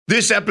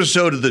This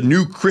episode of the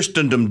new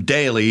Christendom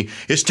Daily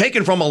is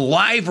taken from a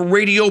live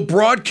radio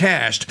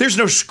broadcast. There's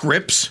no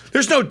scripts,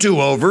 there's no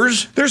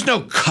do-overs, there's no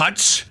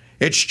cuts.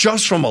 It's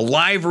just from a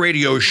live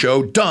radio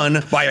show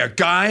done by a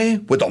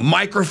guy with a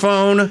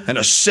microphone and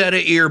a set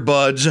of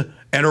earbuds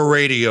and a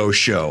radio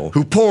show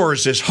who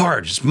pours his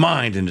heart, his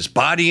mind, and his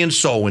body and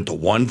soul into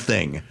one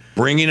thing,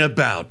 bringing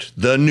about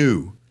the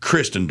new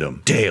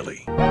Christendom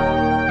Daily.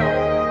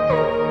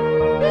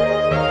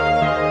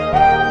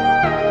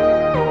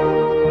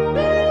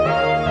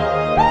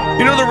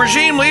 You know, the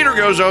regime leader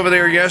goes over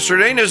there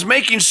yesterday and is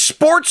making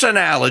sports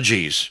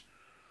analogies.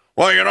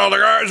 Well, you know, the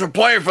guys are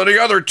playing for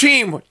the other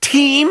team.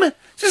 Team?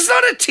 This is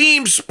not a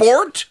team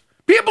sport.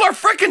 People are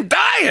freaking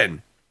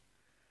dying.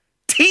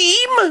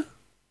 Team?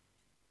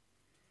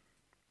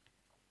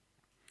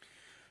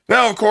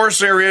 Now, of course,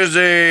 there is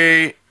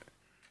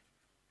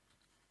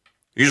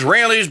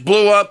Israelis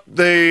blew up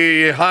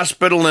the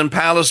hospital in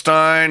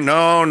Palestine.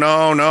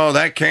 No,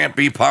 that can't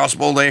be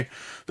possible.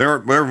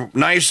 They're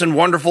nice and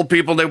wonderful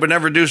people. They would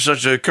never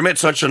commit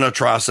such an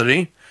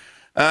atrocity.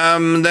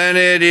 Then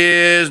it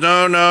is,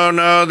 no,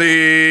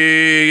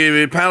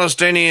 the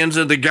Palestinians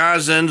and the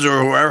Gazans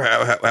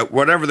or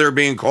whatever they're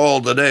being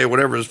called today,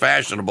 whatever is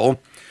fashionable.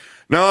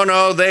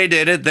 No, they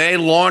did it. They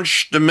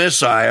launched the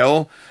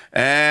missile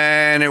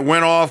and it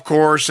went off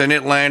course and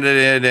it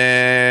landed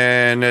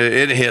and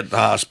it hit the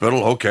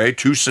hospital. Okay,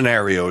 two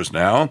scenarios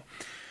now.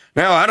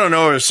 Now, I don't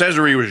know if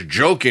Cesare was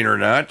joking or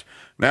not.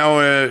 Now,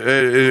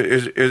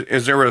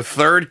 is there a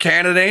third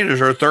candidate? Is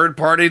there a third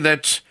party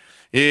that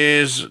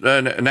is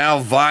now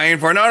vying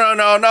for? No,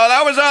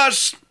 that was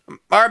us.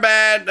 Our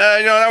bad.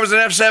 That was an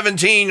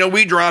F-17.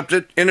 We dropped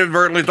it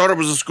inadvertently. Thought it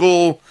was a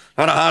school,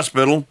 not a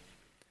hospital.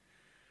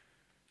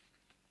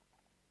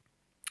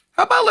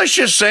 How about let's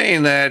just say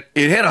that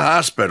it hit a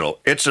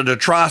hospital? It's an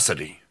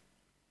atrocity.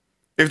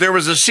 If there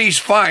was a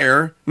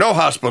ceasefire, no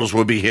hospitals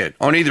would be hit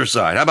on either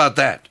side. How about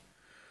that?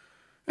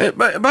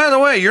 By the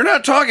way, you're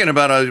not talking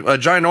about a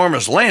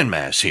ginormous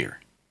landmass here.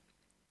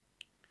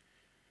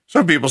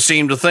 Some people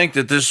seem to think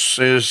that this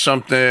is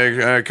something,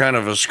 kind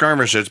of a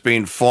skirmish that's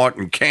being fought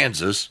in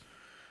Kansas,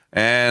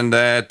 and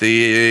that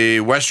the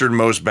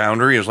westernmost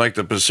boundary is like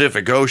the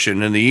Pacific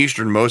Ocean, and the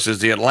easternmost is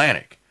the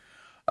Atlantic.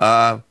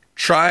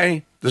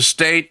 Try the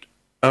state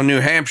of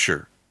New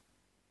Hampshire.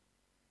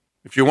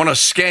 If you want to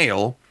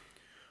scale,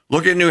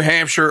 look at New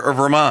Hampshire or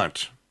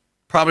Vermont.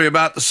 Probably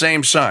about the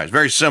same size,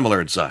 very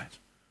similar in size.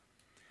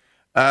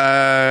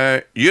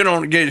 You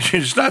don't get,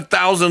 it's not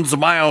thousands of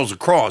miles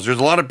across. There's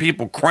a lot of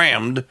people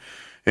crammed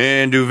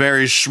into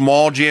very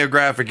small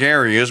geographic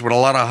areas with a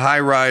lot of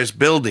high-rise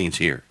buildings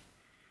here.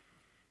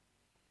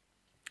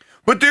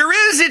 But there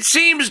is, it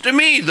seems to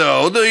me,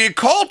 though, the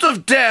cult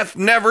of death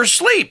never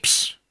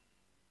sleeps.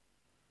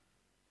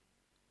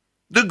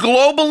 The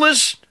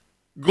globalist,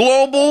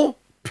 global,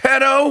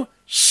 pedo,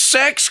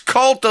 sex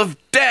cult of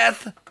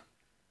death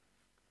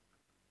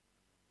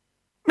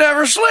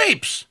never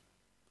sleeps.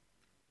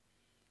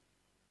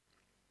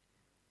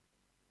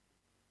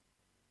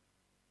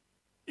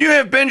 You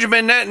have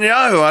Benjamin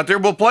Netanyahu out there.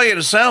 We'll play it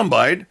a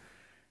soundbite,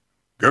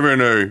 giving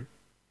a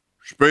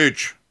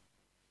speech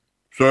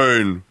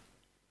saying,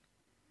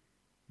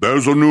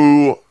 there's a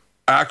new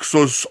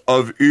axis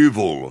of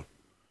evil.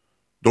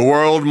 The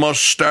world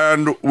must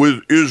stand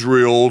with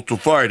Israel to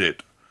fight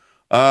it.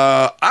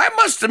 I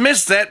must have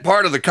missed that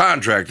part of the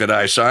contract that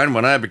I signed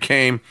when I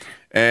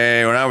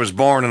was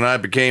born and I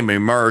became an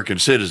American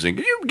citizen.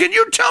 Can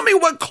you tell me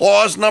what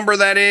clause number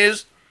that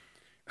is?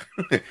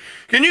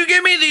 Can you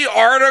give me the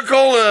article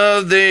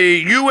of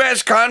the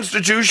U.S.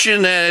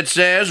 Constitution that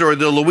says, or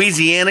the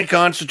Louisiana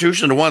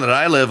Constitution, the one that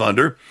I live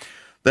under,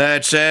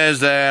 that says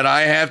that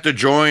I have to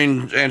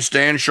join and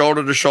stand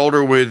shoulder to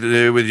shoulder with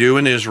you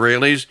and the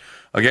Israelis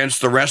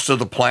against the rest of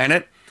the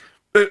planet?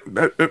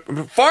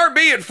 Far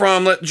be it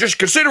from just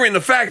considering the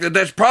fact that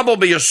that's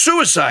probably a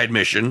suicide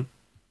mission.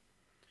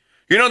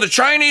 You know, the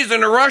Chinese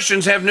and the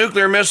Russians have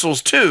nuclear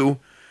missiles too.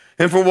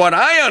 And for what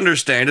I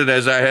understand it,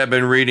 as I have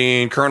been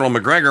reading Colonel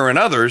McGregor and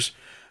others,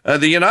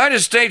 the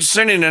United States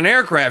sending an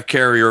aircraft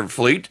carrier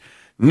fleet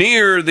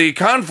near the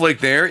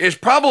conflict there is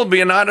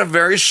probably not a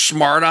very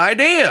smart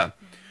idea.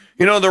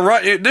 You know,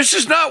 this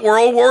is not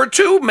World War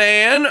II,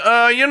 man.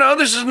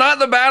 This is not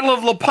the Battle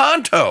of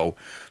Lepanto.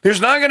 There's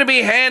not going to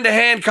be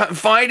hand-to-hand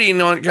fighting,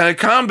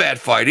 combat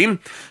fighting.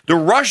 The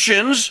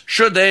Russians,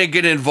 should they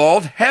get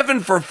involved,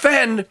 heaven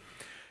forfend,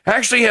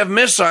 actually have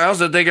missiles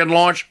that they can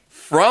launch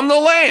from the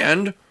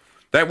land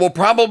that will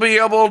probably be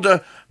able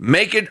to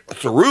make it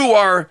through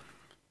our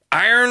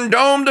Iron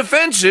Dome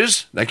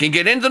defenses that can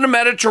get into the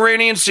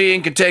Mediterranean Sea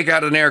and can take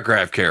out an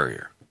aircraft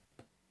carrier.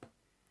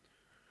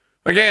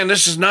 Again,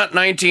 this is not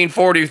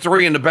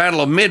 1943 in the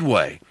Battle of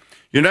Midway.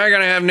 You're not going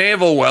to have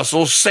naval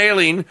vessels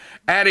sailing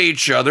at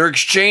each other,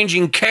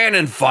 exchanging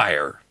cannon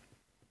fire.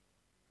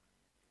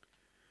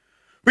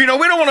 But,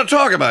 we don't want to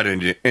talk about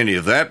any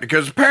of that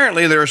because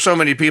apparently there are so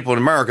many people in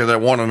America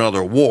that want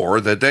another war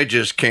that they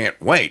just can't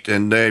wait.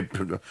 And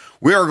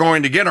we are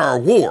going to get our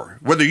war.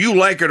 Whether you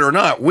like it or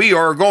not, we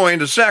are going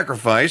to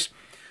sacrifice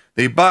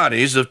the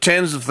bodies of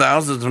tens of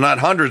thousands, if not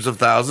hundreds of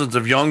thousands,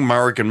 of young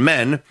American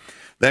men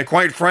that,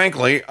 quite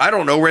frankly, I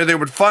don't know where they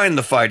would find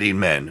the fighting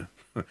men.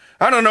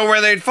 I don't know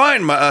where they'd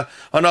find enough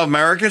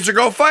Americans to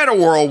go fight a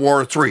World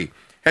War III.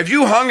 Have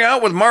you hung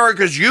out with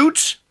America's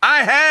youths?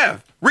 I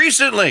have,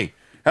 recently.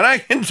 And I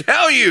can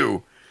tell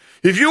you,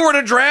 if you were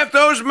to draft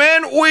those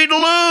men, we'd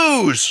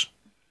lose.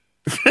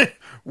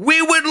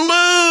 We would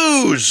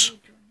lose.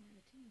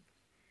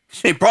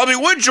 They probably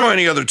would join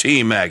the other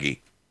team,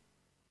 Maggie.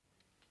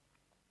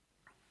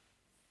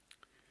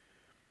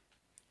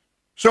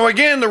 So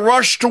again, the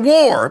rush to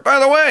war. By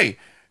the way,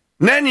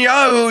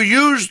 Netanyahu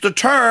used the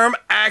term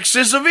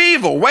axis of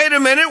evil. Wait a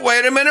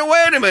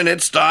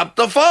minute. Stop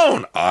the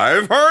phone.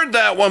 I've heard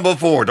that one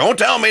before. Don't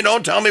tell me.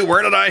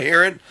 Where did I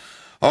hear it?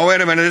 Oh, wait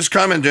a minute. It's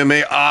coming to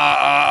me. Oh,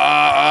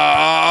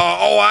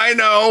 I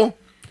know.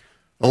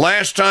 The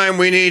last time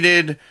we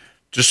needed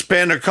to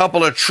spend a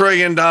couple of $1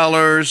 trillion,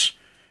 have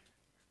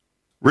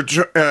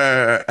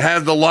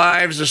the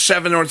lives of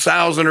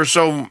 7,000 or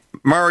so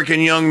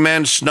American young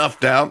men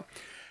snuffed out,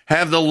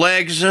 have the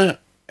legs,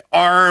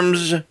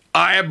 arms,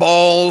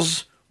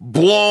 eyeballs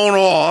blown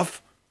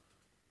off,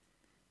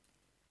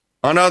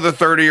 another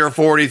 30 or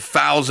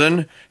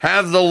 40,000,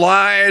 have the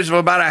lives of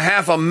about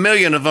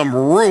 500,000 of them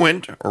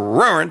ruined,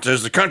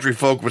 as the country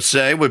folk would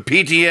say, with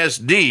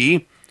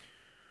PTSD.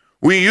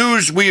 We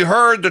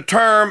heard the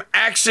term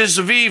axis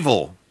of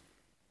evil.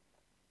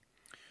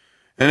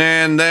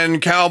 And then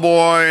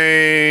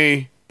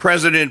cowboy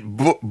President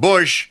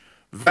Bush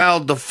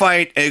vowed to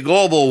fight a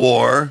global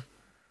war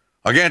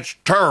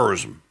against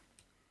terrorism.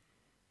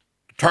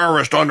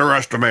 Terrorists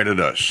underestimated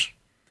us.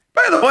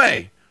 By the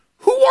way,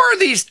 who are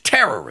these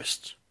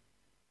terrorists?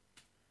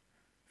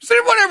 Has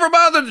anyone ever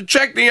bothered to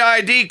check the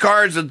ID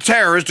cards of the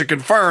terrorists to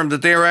confirm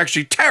that they are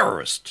actually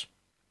terrorists?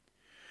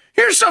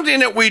 Here's something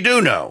that we do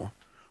know.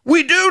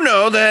 We do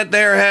know that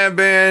there have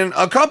been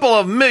a couple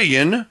of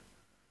million,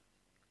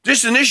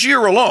 just in this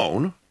year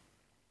alone,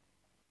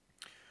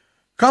 a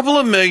couple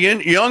of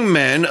million young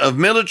men of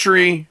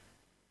military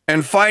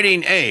and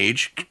fighting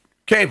age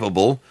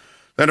capable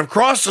that have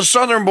crossed the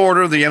southern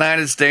border of the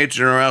United States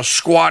and are now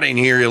squatting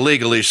here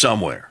illegally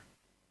somewhere.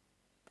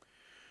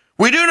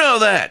 We do know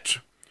that.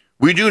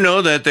 We do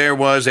know that there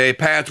was a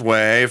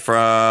pathway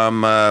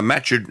from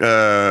Mauritania,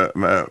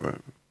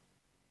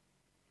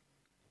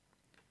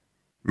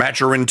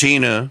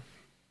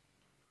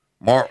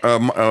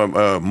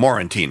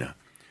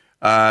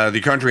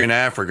 the country in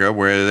Africa,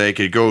 where they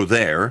could go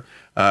there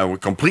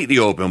with completely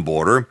open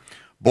border,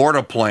 board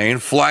a plane,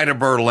 fly to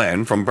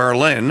Berlin, from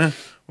Berlin,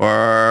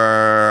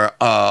 or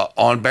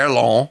on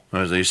Berlin,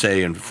 as they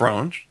say in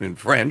French,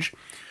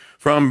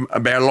 from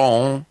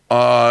Berlin,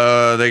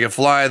 they could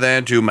fly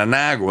then to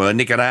Managua,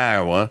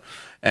 Nicaragua,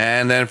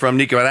 and then from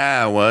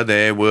Nicaragua,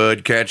 they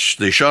would catch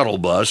the shuttle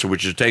bus,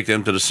 which would take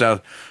them to the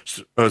south,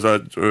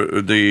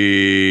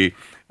 the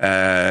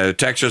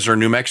Texas or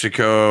New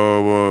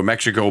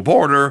Mexico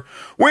border,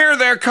 where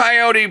their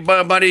coyote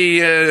buddy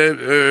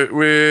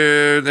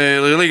with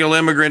illegal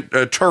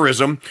immigrant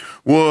tourism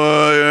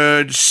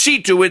would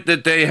see to it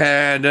that they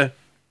had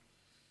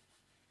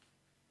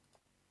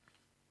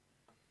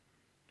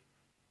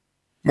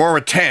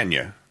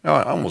Mauritania. Oh,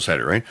 I almost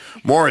had it right.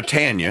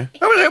 Mauritania.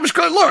 It was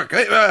good. Look,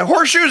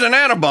 horseshoes and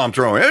atom bomb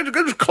throwing. It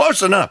was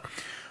close enough.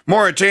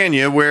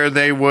 Mauritania, where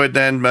they would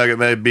then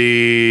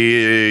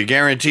be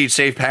guaranteed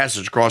safe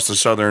passage across the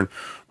southern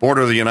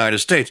border of the United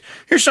States.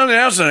 Here's something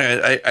else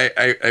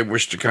that I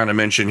wish to kind of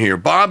mention here.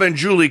 Bob and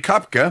Julie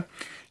Kupka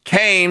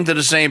came to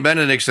the St.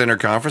 Benedict Center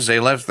Conference.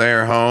 They left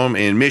their home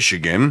in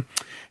Michigan.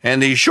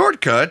 And the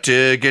shortcut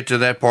to get to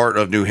that part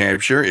of New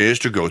Hampshire is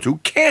to go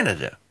through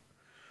Canada.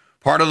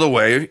 Part of the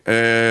way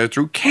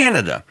through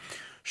Canada.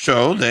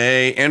 So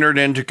they entered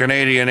into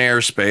Canadian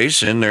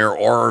airspace in their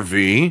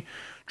RV,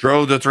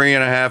 drove the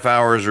 3.5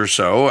 hours or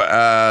so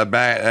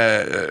back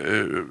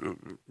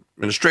in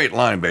a straight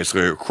line,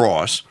 basically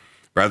across,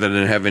 rather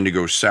than having to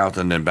go south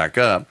and then back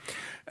up,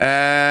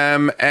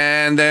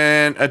 and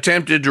then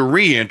attempted to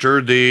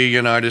re-enter the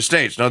United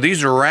States. Now,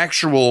 these are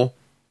actual,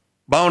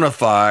 bona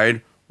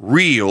fide,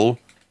 real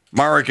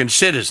American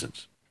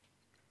citizens.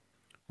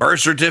 Birth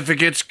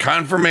certificates,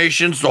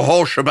 confirmations, the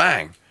whole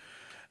shebang.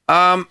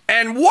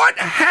 And what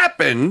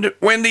happened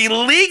when the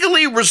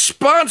legally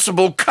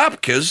responsible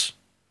Kupkas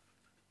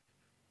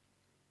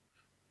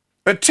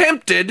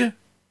attempted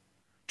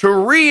to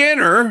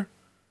re-enter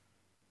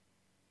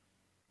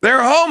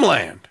their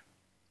homeland?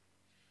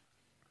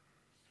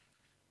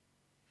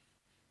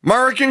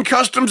 American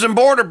Customs and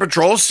Border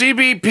Patrol,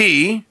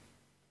 CBP,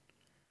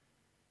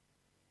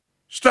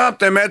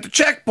 stopped them at the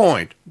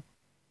checkpoint.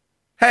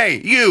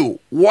 Hey, you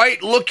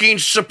white-looking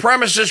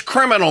supremacist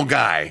criminal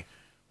guy,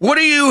 what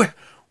do you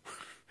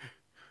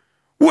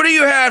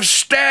have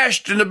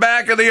stashed in the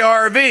back of the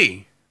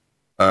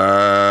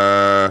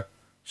RV?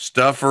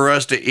 Stuff for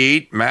us to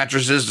eat,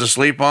 mattresses to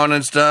sleep on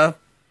and stuff.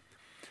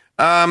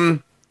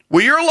 Well,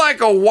 you're like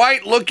a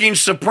white-looking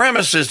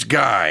supremacist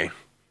guy.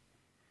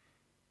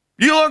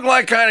 You look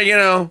like kind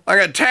of,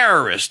 like a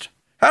terrorist.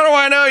 How do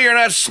I know you're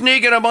not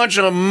sneaking a bunch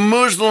of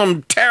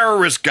Muslim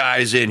terrorist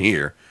guys in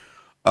here?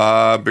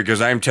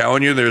 Because I'm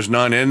telling you there's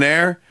none in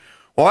there.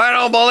 Well, I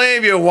don't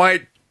believe you,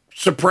 white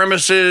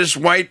supremacist,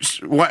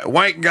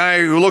 white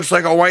guy who looks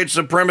like a white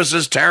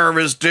supremacist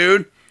terrorist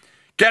dude.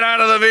 Get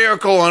out of the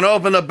vehicle and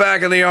open the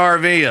back of the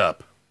RV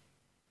up.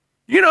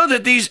 You know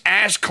that these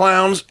ass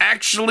clowns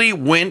actually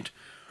went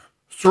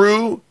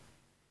through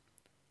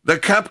the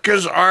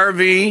Kupka's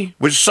RV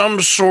with some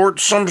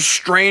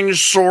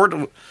strange sort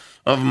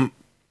of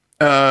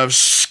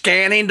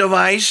scanning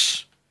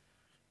device?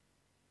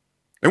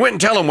 They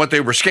wouldn't tell them what they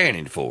were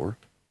scanning for.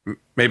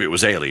 Maybe it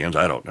was aliens,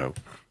 I don't know.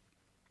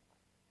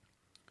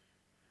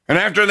 And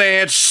after they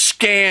had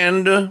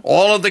scanned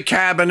all of the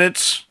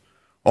cabinets,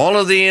 all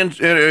of the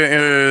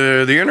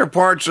inner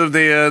parts of the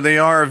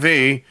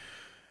RV,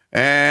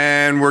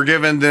 and were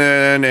given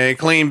then a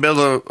clean bill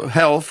of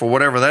health, or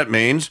whatever that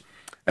means,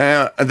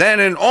 then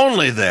and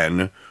only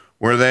then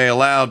were they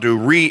allowed to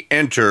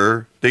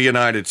re-enter the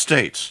United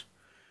States.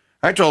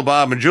 I told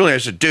Bob and Julie, I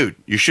said, dude,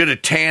 you should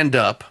have tanned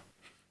up.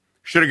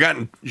 You should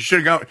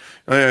have got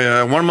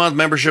a 1-month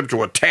membership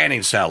to a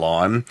tanning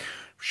salon. You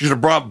should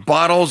have brought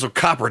bottles of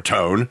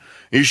Coppertone.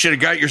 You should have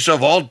got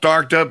yourself all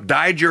darked up,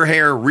 dyed your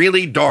hair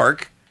really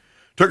dark,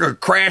 took a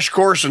crash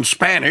course in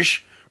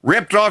Spanish,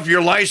 ripped off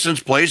your license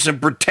plates,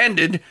 and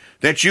pretended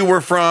that you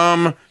were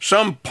from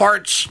some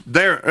parts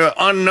there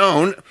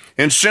unknown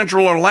in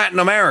Central or Latin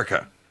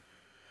America.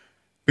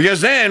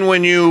 Because then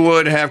when you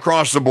would have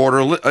crossed the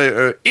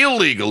border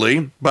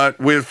illegally, but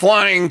with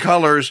flying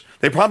colors,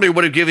 they probably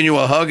would have given you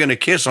a hug and a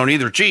kiss on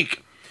either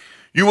cheek.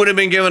 You would have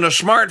been given a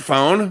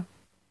smartphone,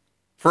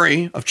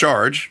 free of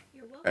charge.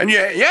 And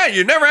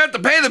you never have to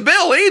pay the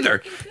bill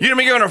either. You'd have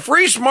been given a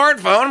free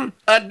smartphone,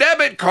 a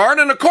debit card,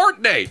 and a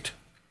court date.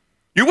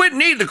 You wouldn't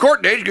need the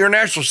court date. You're a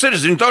national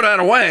citizen. Throw that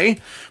away.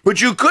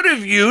 But you could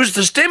have used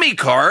the STEMI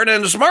card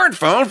and the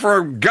smartphone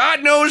for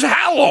God knows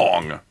how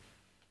long.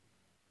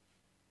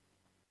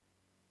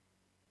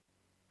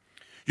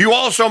 You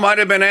also might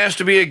have been asked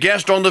to be a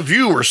guest on The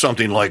View or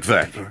something like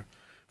that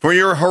for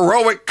your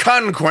heroic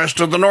conquest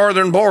of the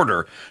northern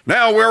border.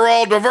 Now we're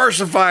all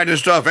diversified and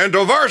stuff, and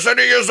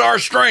diversity is our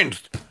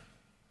strength.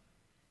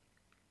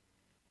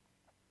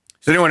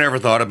 Has anyone ever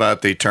thought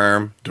about the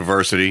term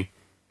diversity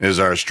is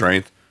our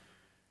strength?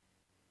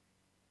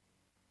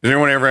 Has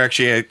anyone ever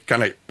actually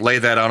kind of lay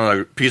that on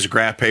a piece of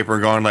graph paper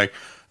and gone like,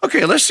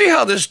 okay, let's see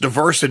how this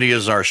diversity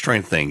is our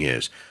strength thing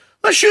is.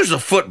 Let's use a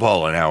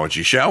football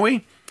analogy, shall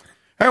we?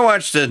 I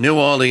watched the New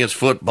Orleans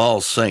football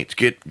Saints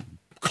get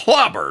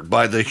clobbered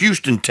by the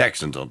Houston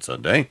Texans on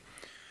Sunday.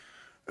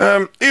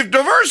 If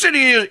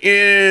diversity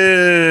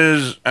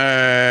is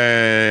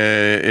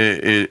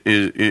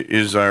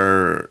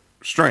our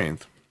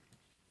strength,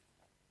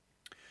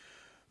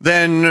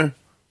 then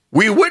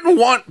we wouldn't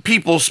want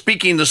people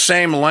speaking the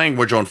same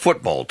language on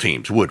football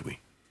teams, would we?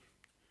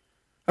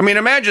 I mean,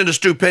 imagine the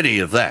stupidity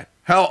of that.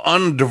 How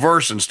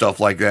undiverse and stuff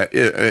like that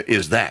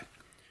is that?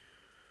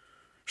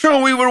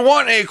 So we would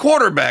want a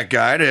quarterback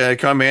guy to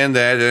come in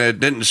that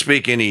didn't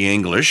speak any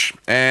English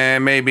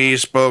and maybe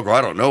spoke,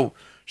 I don't know,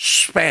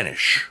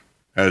 Spanish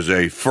as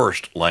a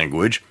first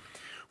language.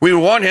 We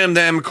would want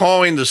them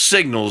calling the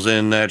signals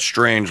in that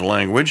strange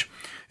language.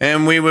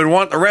 And we would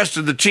want the rest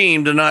of the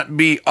team to not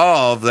be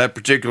of that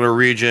particular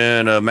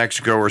region of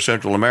Mexico or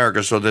Central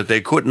America so that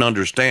they couldn't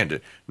understand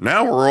it.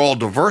 Now we're all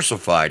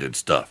diversified and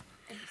stuff.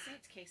 In the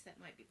Saints case, that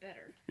might be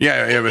better.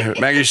 Yeah,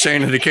 Maggie's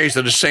saying in the case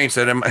of the Saints,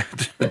 that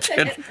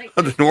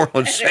the New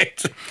Orleans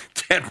Saints,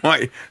 that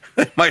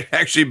might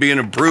actually be an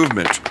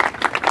improvement.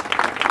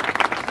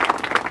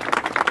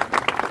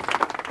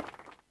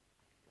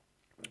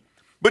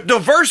 But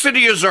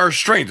diversity is our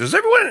strength. Has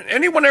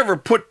anyone ever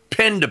put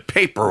pen to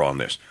paper on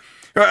this?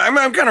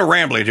 I'm kind of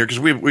rambling here because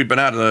we've been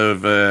out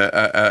of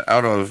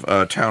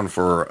town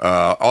for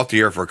off the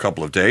air for a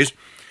couple of days.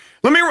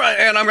 And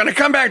I'm going to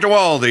come back to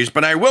all of these,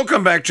 but I will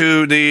come back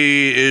to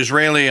the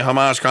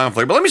Israeli-Hamas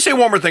conflict. But let me say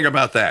one more thing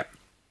about that.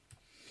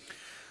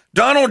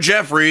 Donald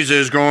Jeffries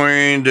is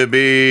going to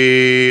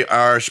be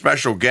our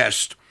special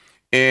guest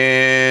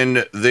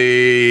in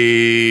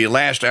the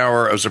last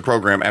hour of the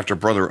program after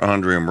Brother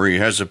Andre Marie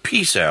has a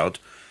piece out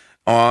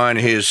on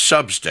his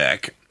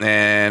Substack,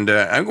 and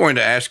I'm going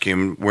to ask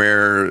him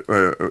what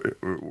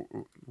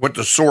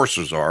the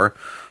sources are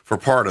for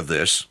part of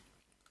this.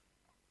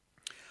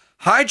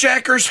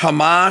 Hijackers,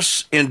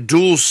 Hamas, and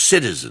dual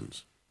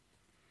citizens.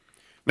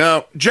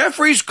 Now,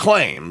 Jeffries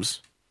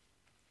claims,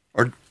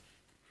 or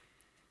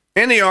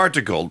in the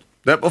article,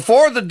 that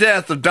before the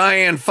death of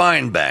Dianne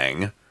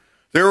Feinstein,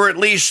 there were at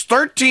least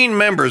 13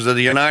 members of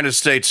the United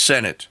States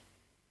Senate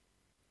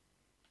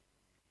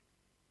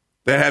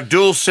that have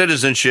dual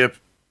citizenship,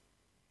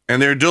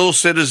 and their dual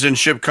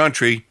citizenship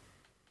country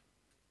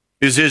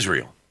is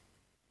Israel.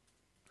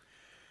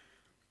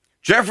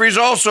 Jeffries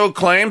also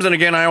claims, and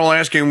again, I will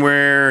ask him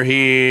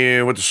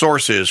what the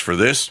source is for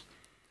this,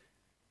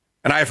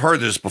 and I've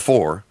heard this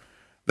before,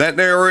 that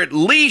there are at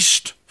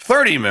least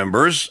 30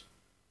 members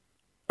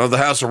of the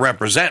House of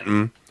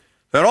Representatives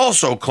that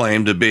also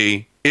claim to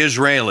be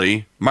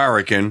Israeli,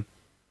 American,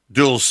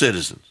 dual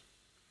citizens.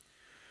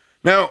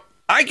 Now,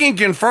 I can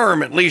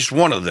confirm at least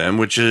one of them,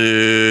 which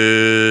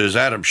is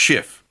Adam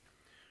Schiff.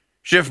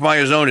 Schiff, by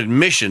his own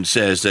admission,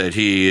 says that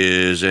he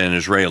is an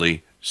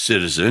Israeli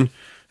citizen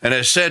and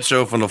has said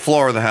so from the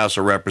floor of the House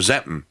of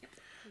Representatives.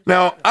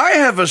 Now, I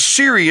have a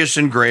serious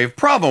and grave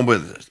problem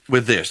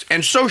with this,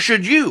 and so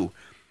should you.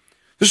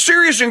 The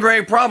serious and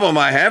grave problem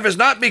I have is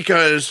not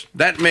because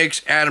that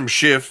makes Adam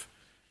Schiff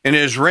an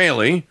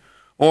Israeli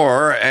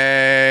or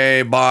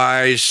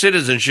by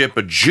citizenship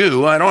a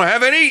Jew. I don't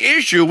have any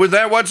issue with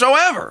that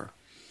whatsoever.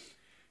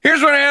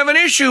 Here's what I have an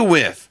issue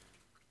with.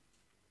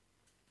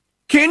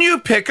 Can you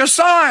pick a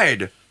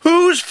side?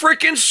 Whose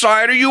freaking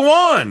side are you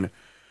on?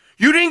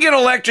 You didn't get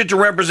elected to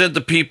represent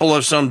the people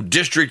of some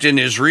district in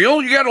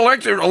Israel. You got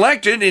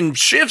elected in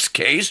Schiff's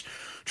case,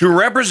 to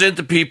represent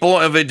the people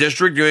of a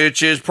district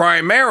which is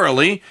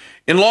primarily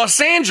in Los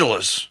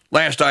Angeles,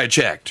 last I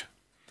checked.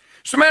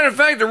 As a matter of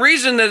fact, the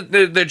reason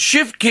that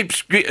Schiff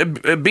keeps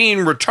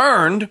being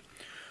returned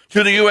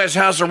to the U.S.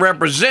 House of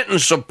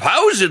Representatives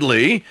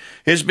supposedly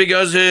is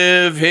because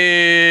of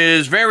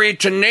his very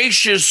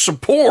tenacious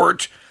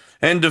support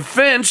and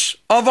defense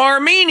of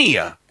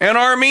Armenia and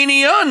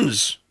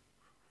Armenians.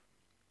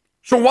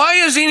 So why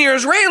is he an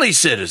Israeli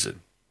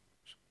citizen?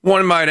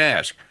 One might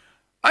ask.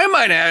 I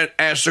might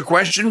ask the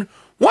question,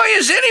 why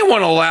is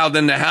anyone allowed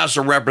in the House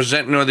of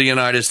Representatives or the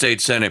United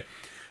States Senate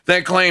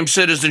that claims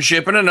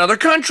citizenship in another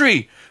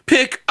country?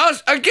 Pick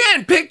us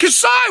again, pick a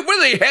side. Were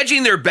they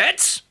hedging their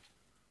bets?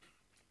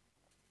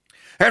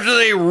 After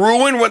they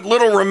ruin what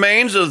little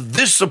remains of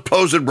this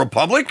supposed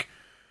republic?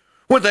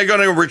 What, they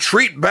going to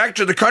retreat back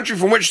to the country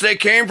from which they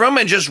came from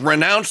and just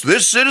renounce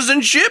this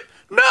citizenship?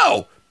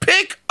 No,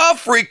 pick a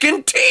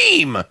freaking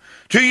team,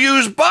 to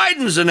use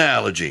Biden's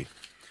analogy.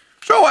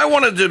 So I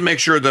wanted to make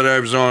sure that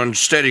I was on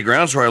steady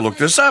ground, so I looked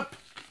this up.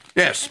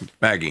 Yes,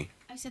 Maggie.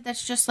 I said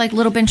that's just like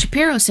little Ben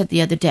Shapiro said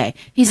the other day.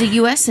 He's a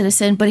U.S.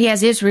 citizen, but he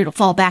has Israel to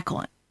fall back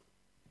on.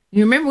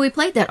 You remember we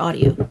played that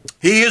audio?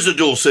 He is a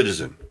dual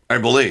citizen, I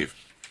believe.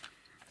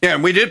 Yeah,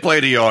 we did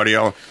play the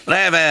audio.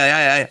 But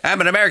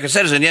I'm an American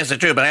citizen, yes, it's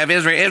true, but I have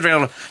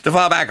Israel to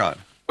fall back on.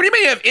 What do you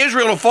mean you have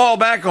Israel to fall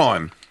back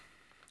on?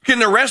 Can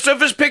the rest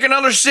of us pick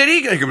another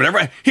city?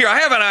 Here, I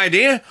have an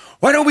idea.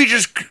 Why don't we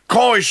just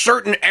call a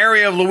certain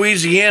area of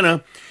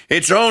Louisiana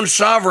its own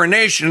sovereign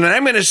nation? And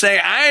I'm going to say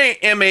I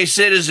am a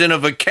citizen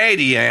of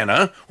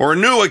Acadiana, or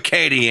New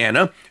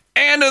Acadiana,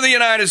 and of the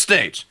United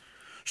States.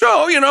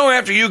 So,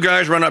 after you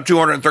guys run up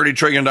 $230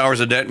 trillion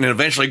of debt and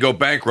eventually go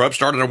bankrupt,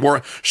 start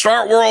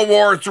World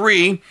War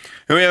III,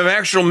 and we have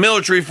actual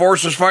military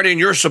forces fighting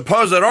your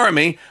supposed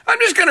army, I'm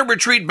just going to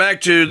retreat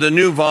back to the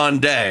New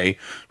Vendée,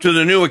 to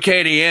the New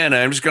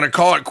Acadiana. I'm just going to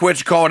call it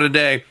quits, call it a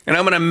day, and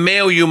I'm going to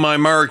mail you my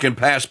American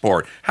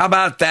passport. How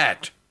about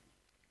that?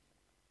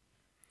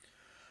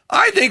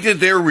 I think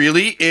that there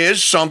really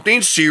is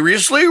something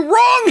seriously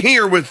wrong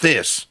here with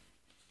this.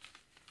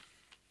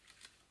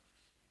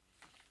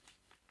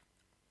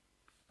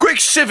 Quick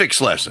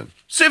civics lesson.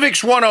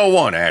 Civics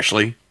 101,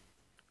 Ashley.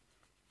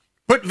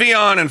 Put V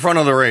on in front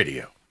of the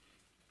radio.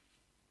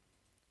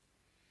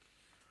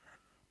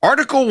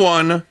 Article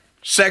 1,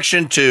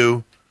 Section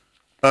 2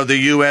 of the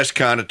U.S.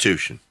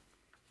 Constitution.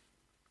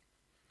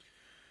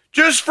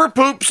 Just for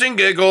poops and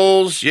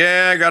giggles,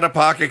 yeah, I got a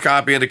pocket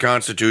copy of the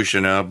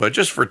Constitution now, but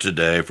just for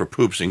today, for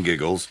poops and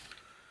giggles,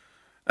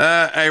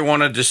 I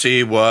wanted to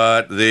see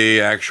what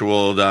the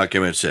actual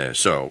document says.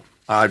 So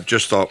I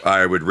just thought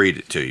I would read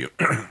it to you.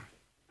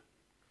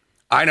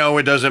 I know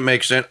it doesn't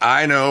make sense.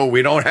 I know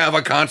we don't have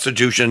a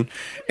constitution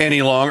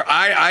any longer.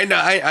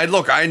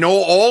 Look, I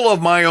know all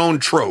of my own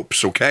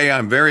tropes, okay?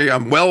 I'm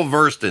well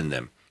versed in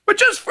them. But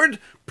just for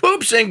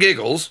poops and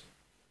giggles,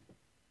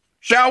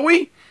 shall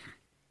we?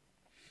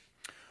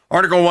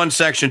 Article 1,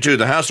 Section 2,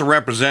 the House of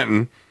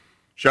Representatives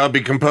shall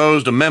be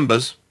composed of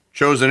members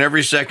chosen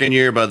every second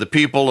year by the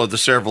people of the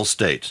several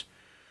states.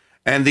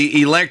 And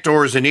the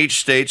electors in each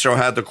state shall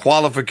have the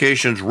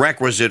qualifications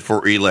requisite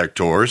for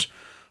electors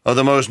of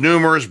the most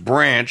numerous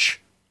branch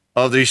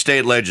of the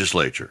state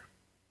legislature.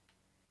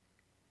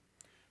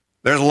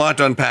 There's a lot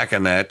to unpack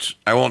in that.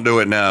 I won't do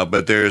it now,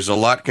 but there's a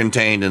lot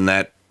contained in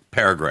that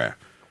paragraph.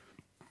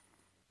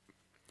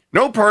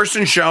 No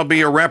person shall be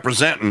a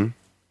representative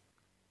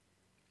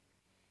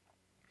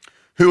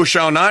who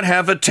shall not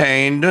have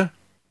attained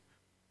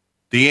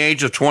the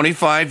age of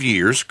 25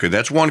 years, okay,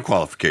 that's one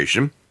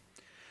qualification,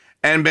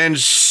 and been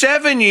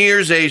 7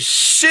 years a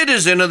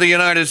citizen of the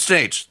United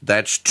States,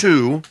 that's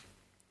two.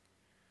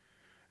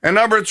 And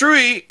number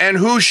 3, and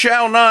who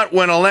shall not,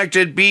 when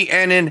elected, be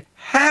an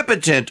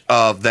inhabitant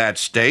of that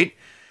state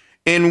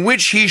in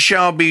which he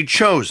shall be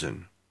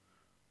chosen.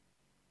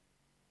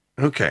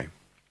 Okay.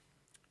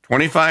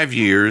 25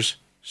 years,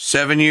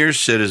 7 years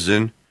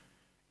citizen,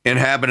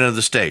 inhabitant of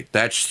the state.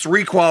 That's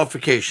 3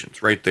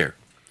 qualifications right there.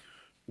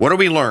 What do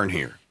we learn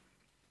here?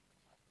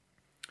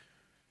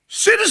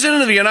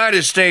 Citizen of the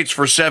United States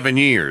for 7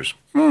 years.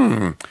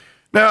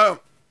 Now,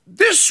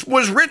 this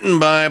was written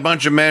by a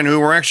bunch of men who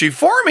were actually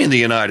forming the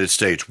United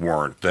States,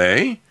 weren't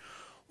they?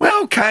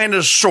 Well, kind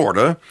of, sort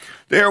of.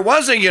 There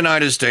was a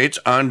United States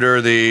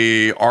under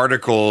the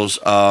Articles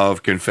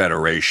of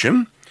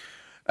Confederation.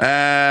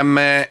 And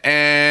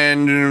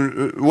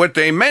what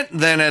they meant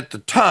then at the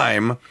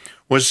time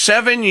was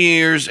 7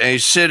 years a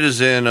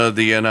citizen of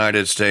the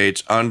United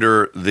States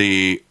under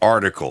the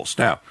Articles.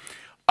 Now,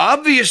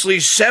 obviously,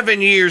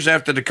 7 years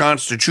after the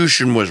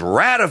Constitution was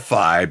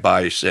ratified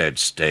by said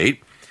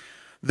state,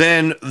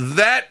 then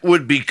that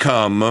would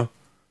become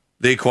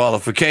the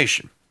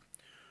qualification.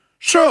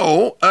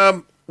 So,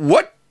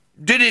 what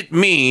did it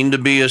mean to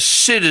be a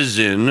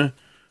citizen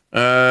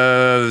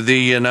of the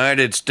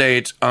United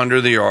States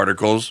under the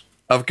Articles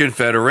of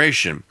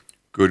Confederation?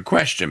 Good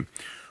question.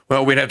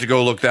 Well, we'd have to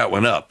go look that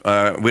one up.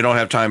 We don't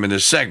have time in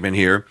this segment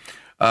here.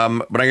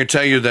 But I can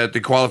tell you that the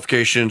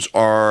qualifications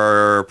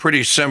are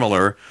pretty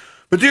similar.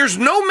 But there's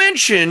no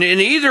mention in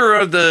either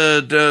of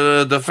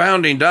the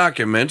founding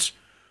documents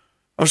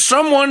of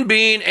someone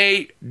being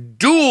a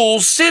dual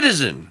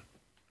citizen.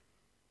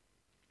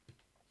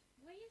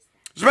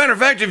 As a matter of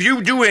fact, if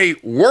you do a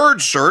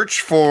word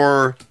search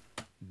for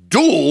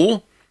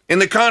dual in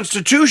the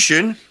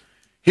Constitution,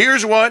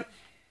 here's what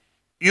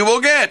you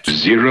will get.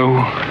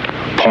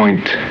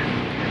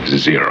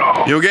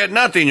 0.0. You'll get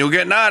nothing. You'll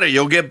get nada.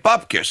 You'll get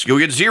bupkis. You'll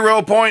get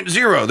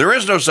 0.0. There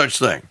is no such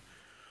thing.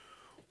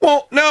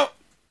 Well, now,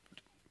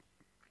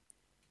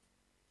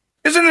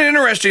 isn't it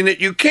interesting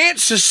that you can't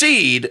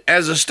secede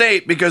as a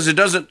state because it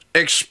doesn't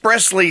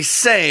expressly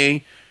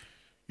say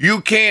you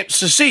can't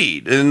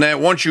secede, and that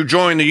once you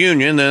join the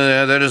Union,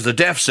 that is the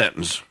death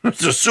sentence.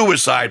 It's a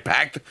suicide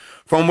pact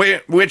from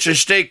which a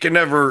state can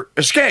never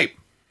escape.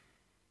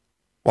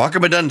 Well, how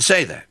come it doesn't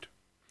say that?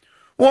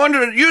 Well,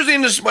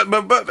 using this, but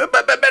better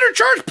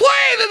church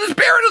play than the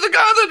spirit of the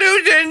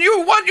Constitution.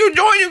 You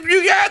join,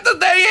 you had the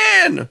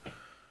day in.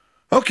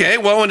 Okay,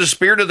 well, in the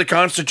spirit of the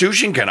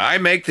Constitution, can I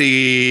make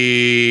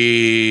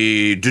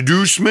the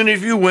deducement,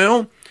 if you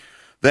will,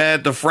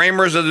 that the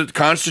framers of the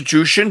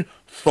Constitution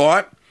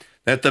thought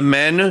that the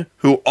men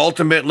who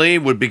ultimately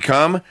would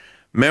become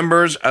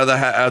members of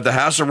the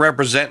House of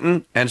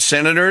Representatives and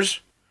Senators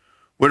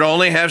would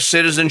only have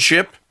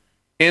citizenship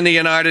in the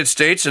United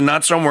States and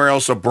not somewhere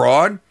else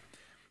abroad?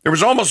 There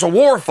was almost a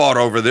war fought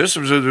over this.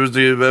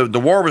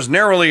 The war was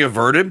narrowly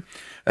averted.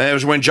 It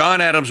was when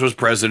John Adams was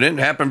president.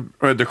 It happened.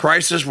 The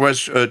crisis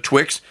was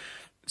twixt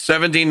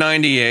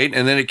 1798,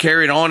 and then it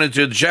carried on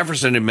into the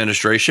Jefferson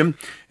administration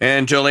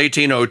until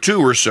 1802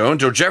 or so,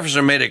 until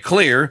Jefferson made it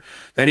clear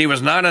that he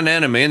was not an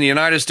enemy and the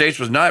United States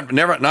was not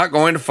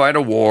going to fight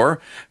a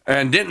war,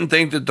 and didn't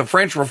think that the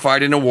French were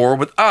fighting a war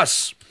with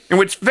us. And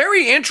what's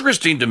very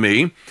interesting to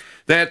me,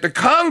 that the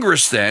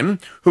Congress then,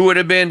 who would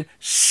have been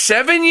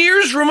 7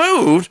 years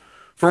removed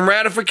from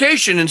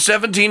ratification in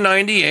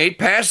 1798,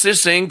 passed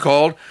this thing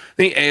called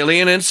the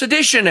Alien and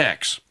Sedition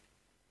Acts.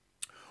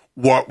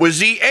 What was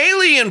the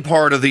alien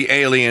part of the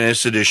Alien and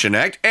Sedition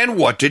Act, and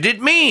what did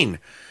it mean?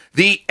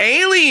 The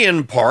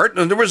alien part,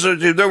 and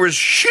there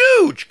was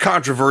huge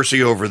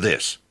controversy over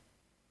this.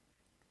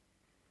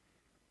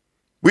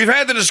 We've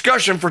had the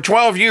discussion for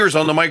 12 years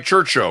on the Mike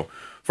Church Show,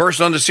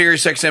 first on the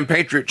Sirius XM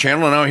Patriot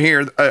channel, and now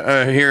here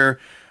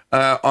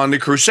on the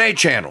Crusade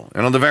channel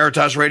and on the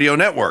Veritas Radio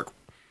Network.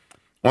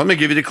 Well, let me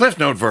give you the Cliff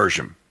Note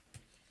version.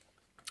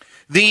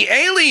 The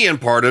alien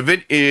part of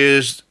it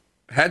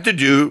had to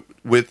do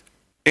with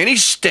any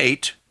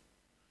state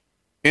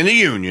in the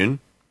Union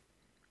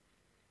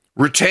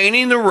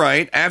retaining the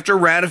right after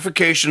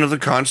ratification of the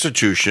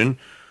Constitution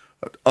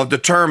of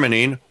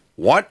determining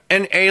what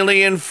an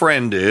alien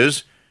friend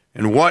is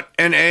and what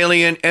an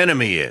alien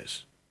enemy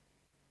is.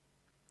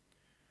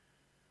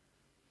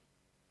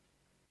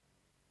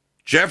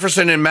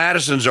 Jefferson and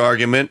Madison's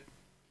argument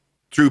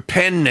through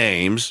pen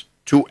names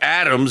to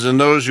Adams and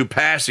those who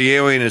passed the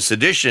Alien and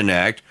Sedition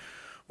Act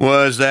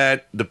was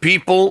that the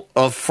people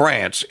of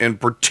France in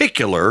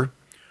particular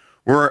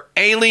were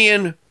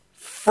alien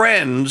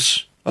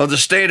friends of the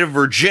state of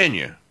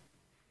Virginia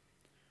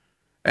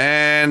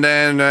and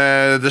then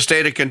the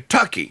state of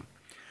Kentucky.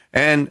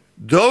 And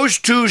those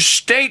two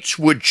states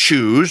would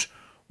choose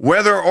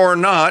whether or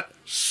not,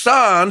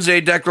 sans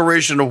a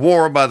declaration of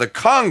war by the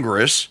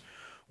Congress,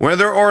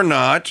 whether or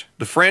not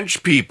the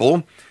French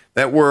people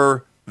that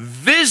were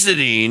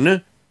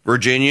visiting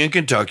Virginia and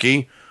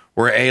Kentucky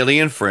were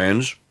alien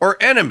friends or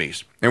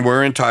enemies, and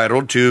were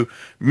entitled to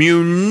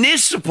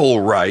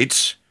municipal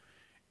rights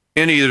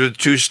in either of the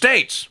two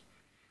states.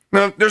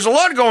 Now, there's a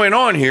lot going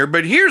on here,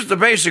 but here's the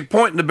basic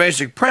point and the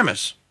basic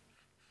premise.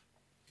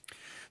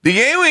 The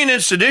Alien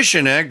and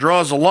Sedition Act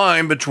draws a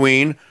line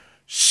between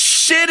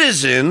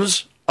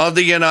citizens of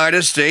the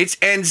United States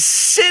and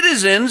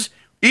citizens,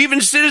 even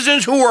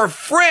citizens who are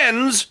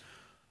friends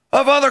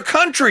of other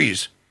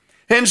countries,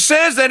 and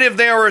says that if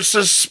they are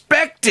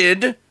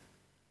suspected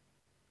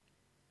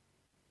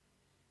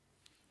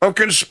of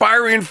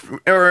conspiring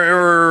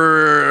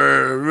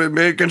or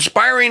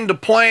conspiring to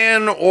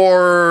plan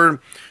or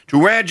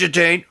to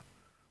agitate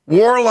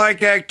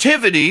warlike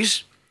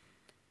activities,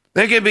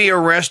 they can be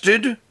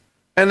arrested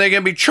and they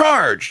can be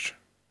charged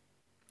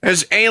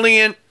as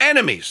alien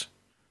enemies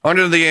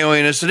under the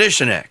Alien and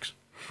Sedition Acts.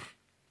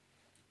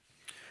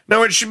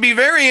 Now, it should be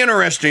very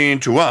interesting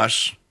to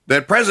us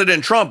that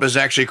President Trump has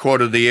actually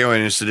quoted the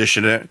Alien and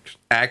Sedition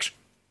Acts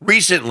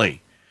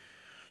recently.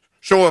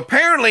 So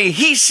apparently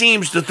he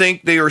seems to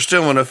think they are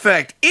still in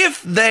effect.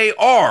 If they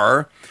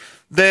are,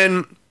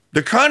 then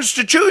the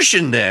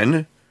Constitution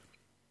then,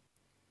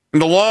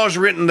 and the laws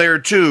written there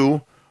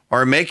too,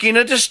 are making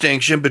a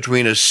distinction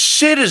between a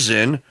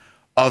citizen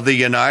of the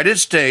United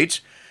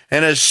States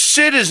and a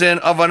citizen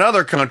of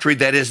another country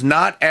that is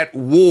not at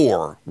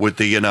war with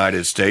the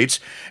United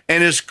States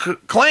and is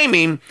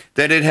claiming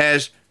that it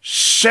has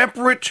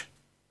separate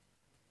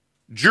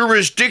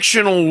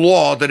jurisdictional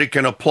law that it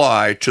can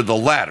apply to the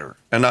latter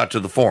and not to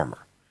the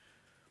former.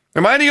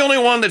 Am I the only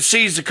one that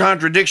sees the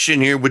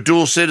contradiction here with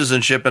dual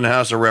citizenship in the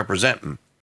House of Representatives?